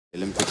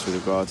Olympics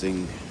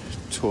regarding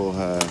tore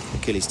her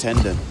Achilles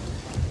tendon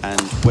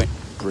and went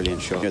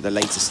brilliant shot. You're at the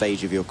later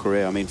stage of your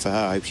career. I mean, for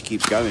her, I hope she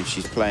keeps going.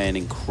 She's playing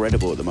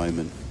incredible at the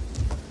moment.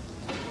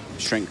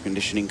 Strength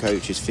conditioning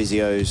coaches,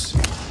 physios.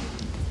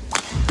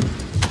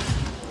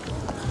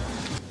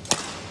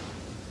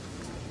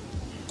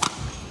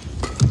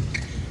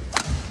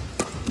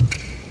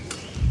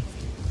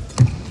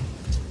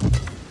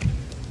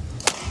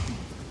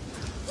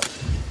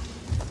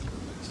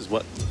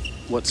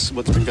 This is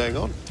what's been going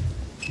on.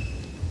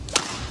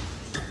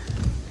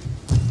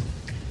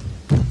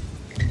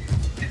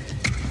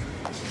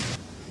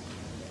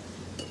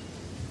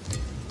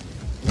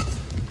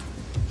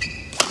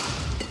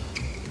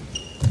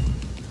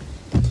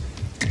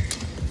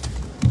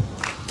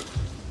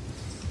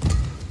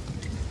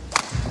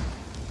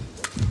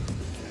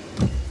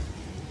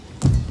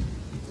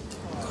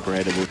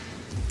 Incredible.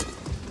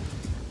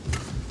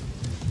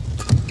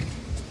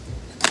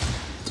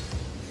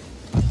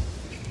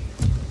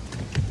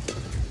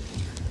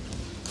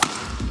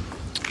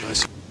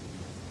 Nice.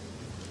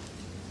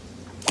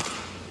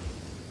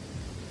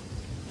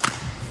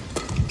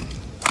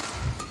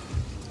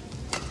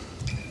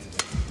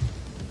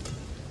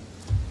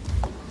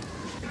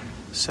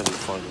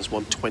 Semi-finals,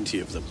 120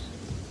 of them,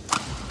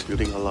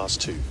 including our last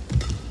two.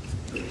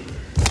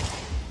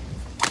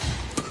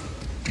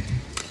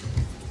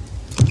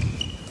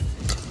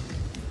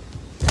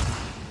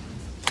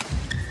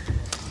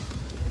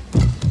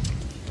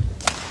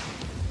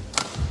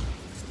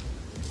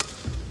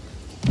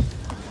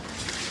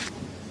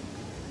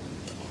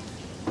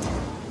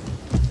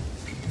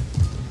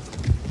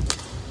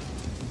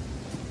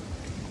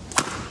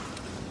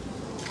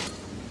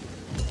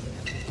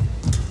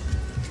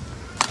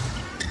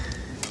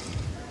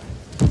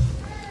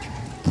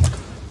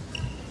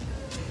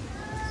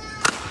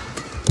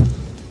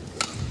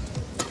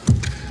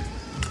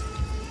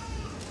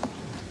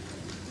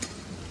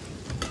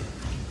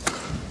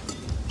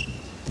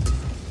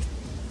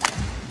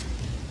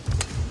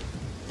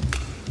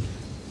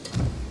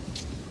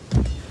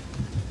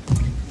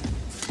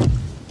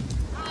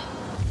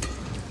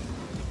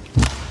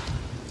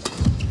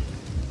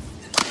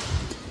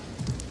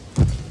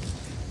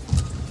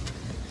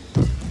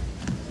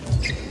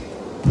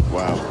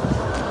 Wow.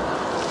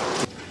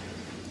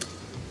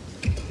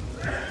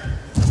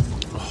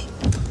 Oh,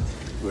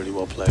 really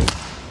well played.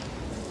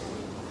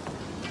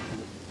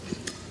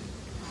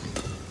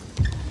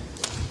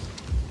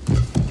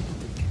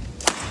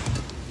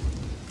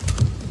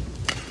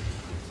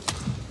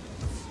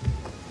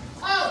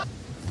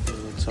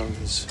 Beiwen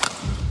Zhang is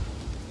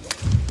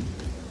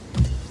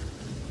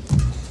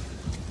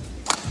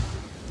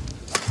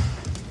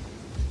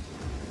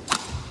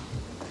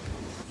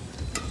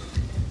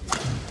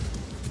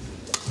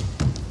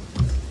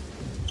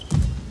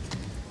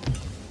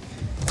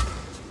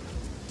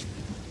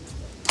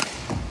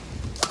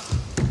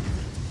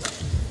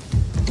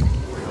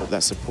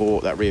that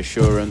support, that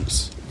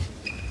reassurance.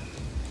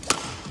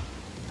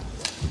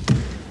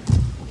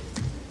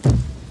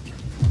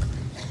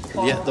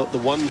 yeah, the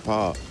one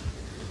Part.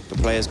 The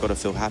player's got to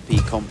feel happy,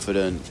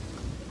 confident.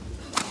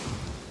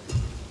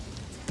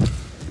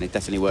 And it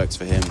definitely works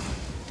for him.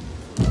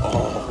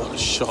 Oh, what a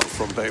shot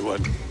from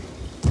Beiwen.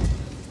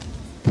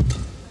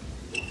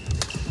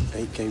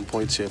 8 game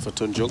points here for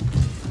Tunjung.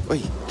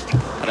 Wait,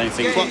 I don't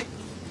think... What?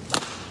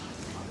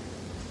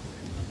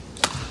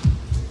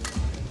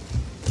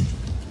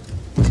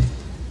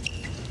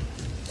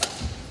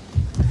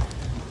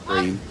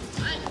 Green.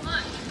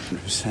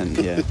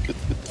 100%, yeah.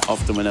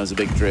 Often when there was a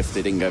big drift,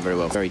 it didn't go very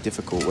well. Very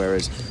difficult,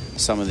 whereas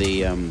some of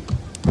the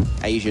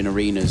Asian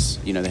arenas,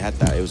 you know, they had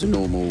that. It was a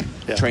normal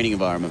training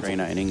environment. Train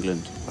out in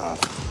England.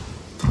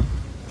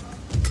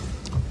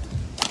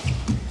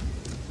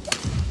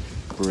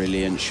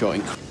 Brilliant shot.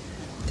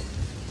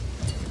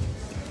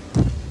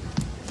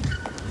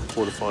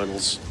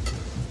 Quarterfinals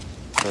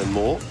and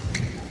more.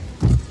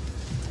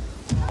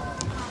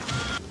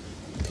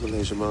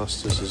 Malaysia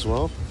Masters as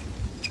well.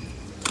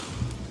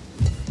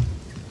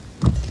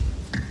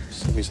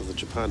 Semis of the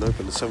Japan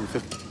Open at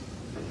 750.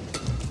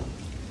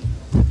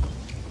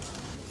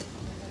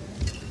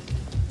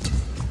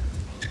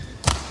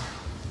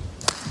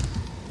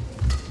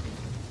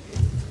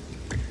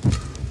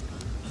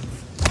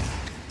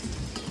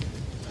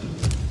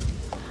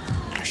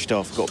 Dashed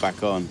off, got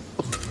back on.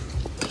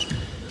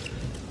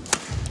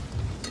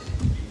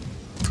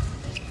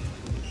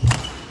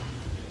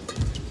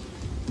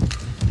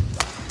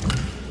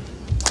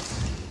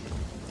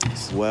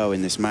 Well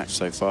in this match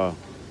so far.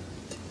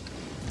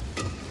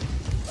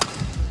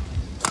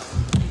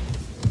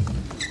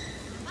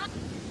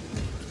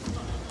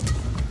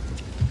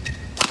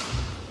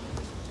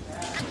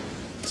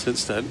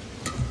 Since then,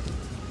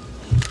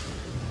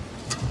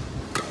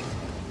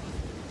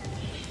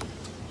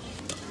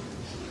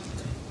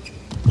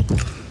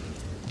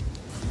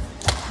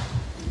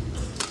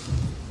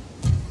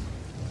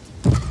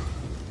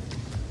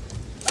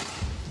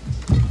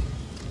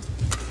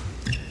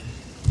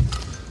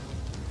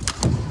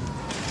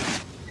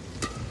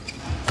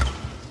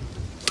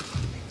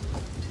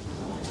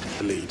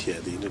 the lead here,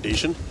 the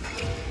Indonesian.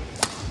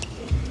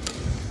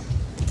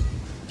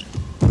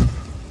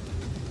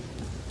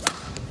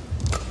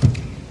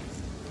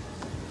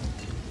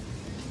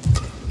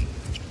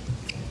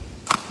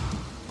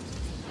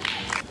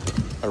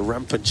 A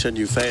rampant Chen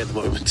Yufei at the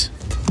moment.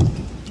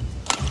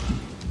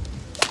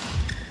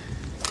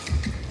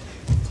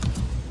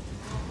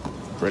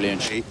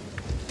 Brilliant.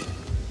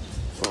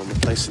 From the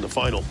place in the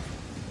final.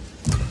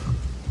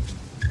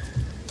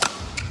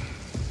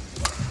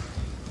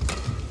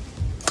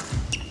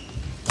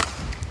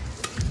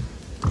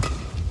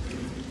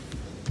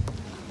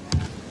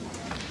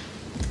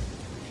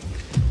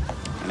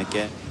 And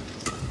again,